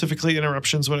 specifically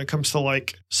interruptions when it comes to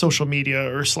like social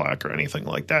media or Slack or anything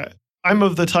like that? I'm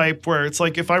of the type where it's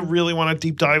like, if I really want to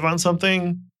deep dive on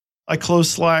something, I close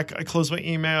Slack, I close my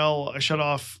email, I shut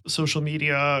off social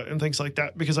media and things like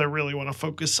that because I really want to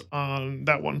focus on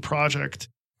that one project.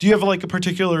 Do you have like a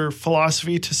particular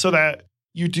philosophy so that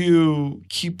you do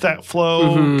keep that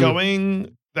flow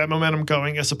going, that momentum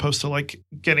going, as opposed to like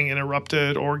getting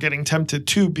interrupted or getting tempted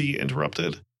to be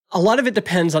interrupted? A lot of it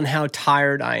depends on how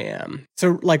tired I am.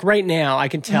 So like right now, I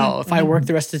can tell if I work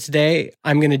the rest of today,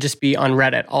 I'm going to just be on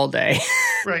Reddit all day.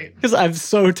 Right. Because I'm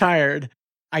so tired.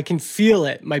 I can feel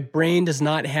it. My brain does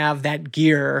not have that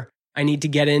gear I need to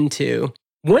get into.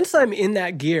 Once I'm in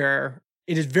that gear,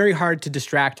 it is very hard to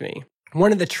distract me.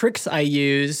 One of the tricks I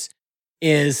use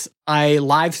is I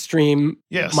live stream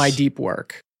my deep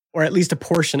work, or at least a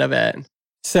portion of it.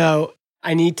 So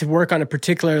I need to work on a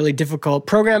particularly difficult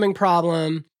programming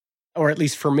problem, or at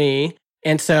least for me.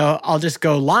 And so I'll just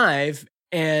go live.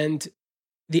 And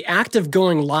the act of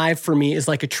going live for me is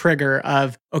like a trigger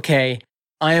of, okay,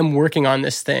 I am working on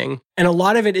this thing. And a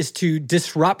lot of it is to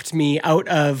disrupt me out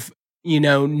of,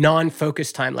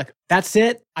 non-focus time. Like, that's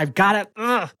it. I've got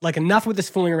it. Like, enough with this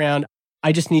fooling around.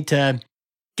 I just need to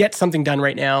get something done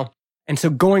right now. And so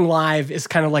going live is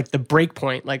kind of like the break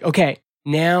point. Like, okay,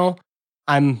 now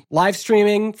I'm live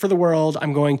streaming for the world.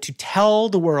 I'm going to tell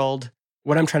the world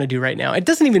what I'm trying to do right now. It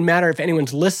doesn't even matter if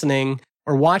anyone's listening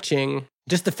or watching.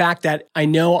 Just the fact that I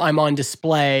know I'm on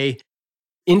display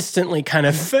instantly kind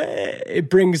of, it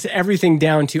brings everything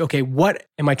down to, okay, what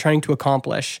am I trying to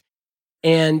accomplish?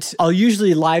 And I'll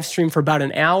usually live stream for about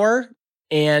an hour.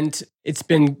 And it's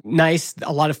been nice.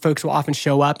 A lot of folks will often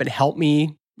show up and help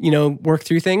me, work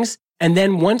through things. And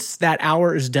then once that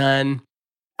hour is done,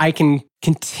 I can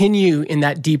continue in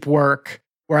that deep work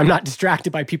where I'm not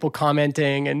distracted by people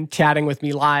commenting and chatting with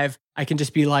me live. I can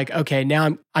just be like, okay, now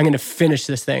I'm going to finish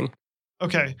this thing.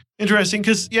 Okay. Interesting.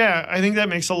 Because, yeah, I think that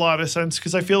makes a lot of sense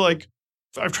because I feel like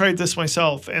I've tried this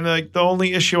myself. And like the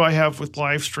only issue I have with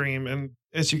live stream and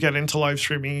as you get into live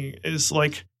streaming is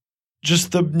like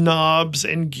just the knobs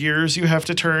and gears you have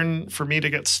to turn for me to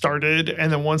get started.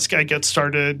 And then once I get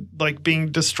started, like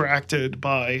being distracted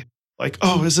by like,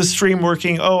 oh, is this stream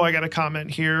working? Oh, I got a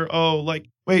comment here. Oh, like,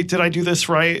 wait, did I do this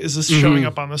right? Is this showing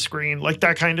up on the screen? Like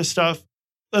that kind of stuff.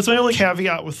 That's my only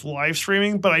caveat with live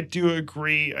streaming, but I do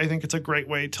agree. I think it's a great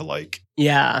way to like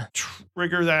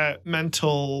trigger that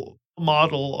mental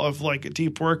model of like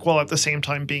deep work while at the same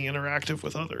time being interactive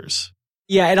with others.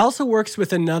 Yeah, it also works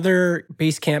with another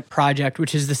Basecamp project,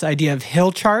 which is this idea of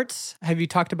hill charts. Have you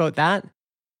talked about that?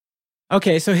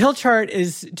 Okay, so hill chart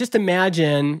is just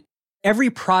imagine every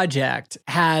project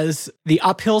has the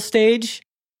uphill stage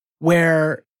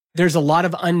where there's a lot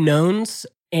of unknowns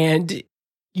and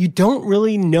you don't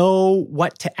really know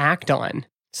what to act on.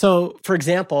 So, for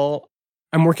example,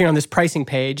 I'm working on this pricing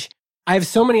page. I have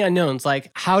so many unknowns,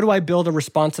 like how do I build a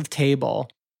responsive table?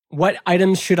 What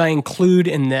items should I include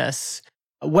in this?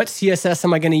 What CSS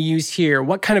am I going to use here?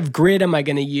 What kind of grid am I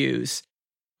going to use?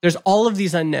 There's all of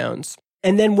these unknowns.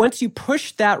 And then once you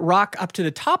push that rock up to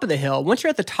the top of the hill, once you're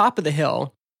at the top of the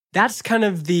hill, that's kind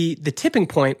of the tipping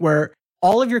point where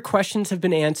all of your questions have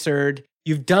been answered.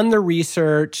 You've done the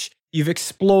research. You've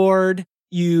explored,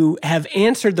 you have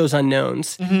answered those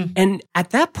unknowns. And at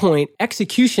that point,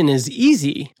 execution is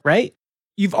easy, right?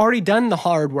 You've already done the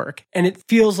hard work and it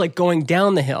feels like going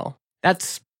down the hill.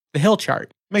 That's the hill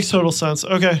chart. Makes total sense.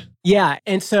 Okay. Yeah.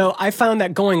 And so I found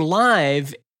that going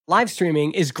live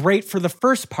streaming is great for the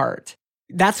first part.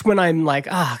 That's when I'm like,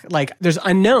 there's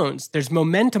unknowns, there's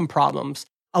momentum problems.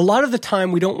 A lot of the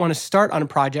time we don't want to start on a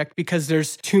project because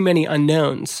there's too many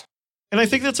unknowns. And I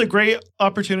think that's a great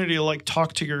opportunity to like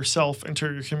talk to yourself and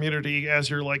to your community as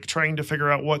you're like trying to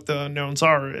figure out what the unknowns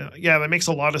are. Yeah, that makes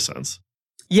a lot of sense.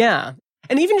 Yeah.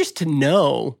 And even just to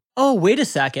know, oh, wait a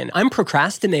second, I'm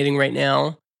procrastinating right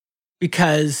now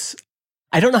because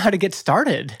I don't know how to get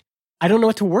started. I don't know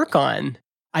what to work on.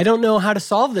 I don't know how to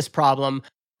solve this problem.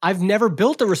 I've never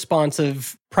built a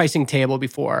responsive pricing table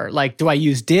before. Like, do I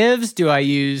use divs? Do I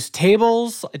use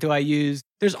tables?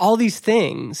 There's all these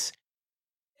things.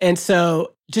 And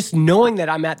so just knowing that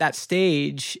I'm at that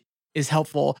stage is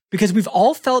helpful because we've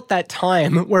all felt that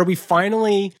time where we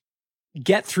finally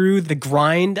get through the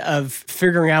grind of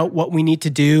figuring out what we need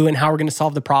to do and how we're going to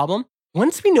solve the problem.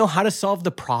 Once we know how to solve the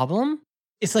problem,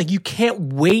 it's like you can't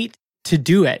wait to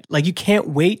do it. Like you can't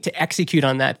wait to execute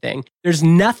on that thing. There's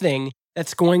nothing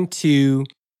that's going to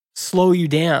slow you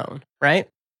down, right?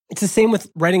 It's the same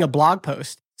with writing a blog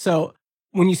post. So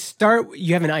when you start,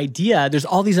 you have an idea, there's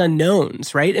all these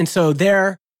unknowns, right? And so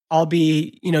there, I'll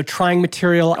be, trying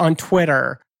material on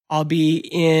Twitter. I'll be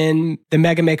in the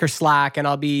Mega Maker Slack and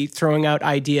I'll be throwing out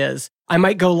ideas. I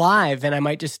might go live and I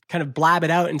might just kind of blab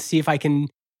it out and see if I can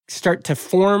start to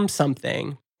form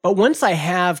something. But once I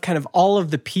have kind of all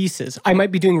of the pieces, I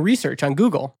might be doing research on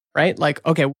Google, right? Like,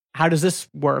 okay, how does this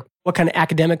work? What kind of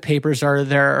academic papers are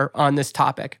there on this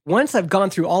topic? Once I've gone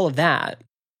through all of that,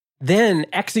 then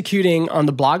executing on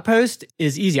the blog post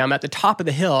is easy. I'm at the top of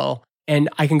the hill and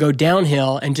I can go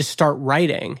downhill and just start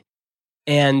writing.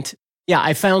 And yeah,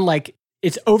 I found like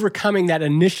it's overcoming that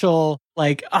initial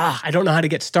I don't know how to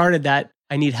get started that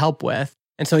I need help with.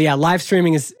 And so yeah, live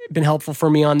streaming has been helpful for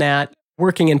me on that,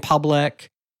 working in public.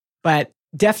 But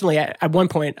definitely at one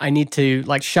point I need to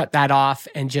shut that off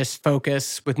and just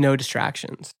focus with no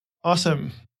distractions.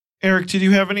 Awesome. Eric, did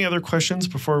you have any other questions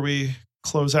before we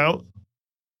close out?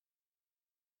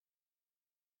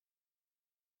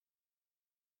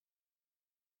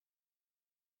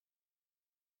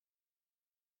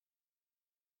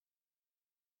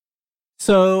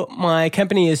 So my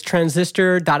company is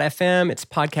Transistor.fm. It's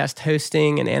podcast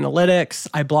hosting and analytics.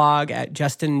 I blog at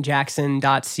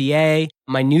justinjackson.ca.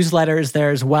 My newsletter is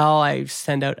there as well. I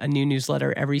send out a new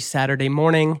newsletter every Saturday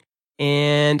morning.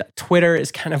 And Twitter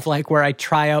is kind of like where I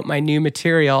try out my new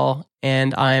material.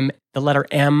 And I'm the letter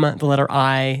M, the letter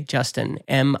I, Justin.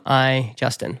 M-I,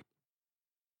 Justin.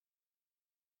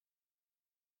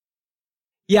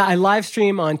 Yeah, I live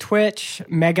stream on Twitch,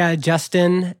 Mega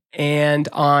Justin, and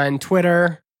on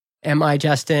Twitter, MI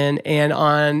Justin, and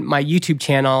on my YouTube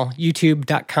channel,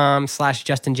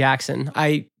 youtube.com/Justin Jackson.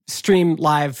 I stream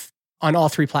live on all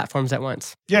three platforms at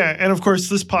once. Yeah, and of course,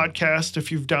 this podcast,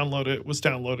 if you've downloaded it, was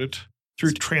downloaded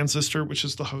through Transistor, which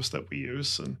is the host that we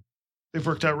use, and they've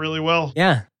worked out really well.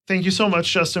 Yeah. Thank you so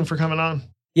much, Justin, for coming on.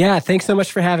 Yeah, thanks so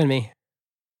much for having me.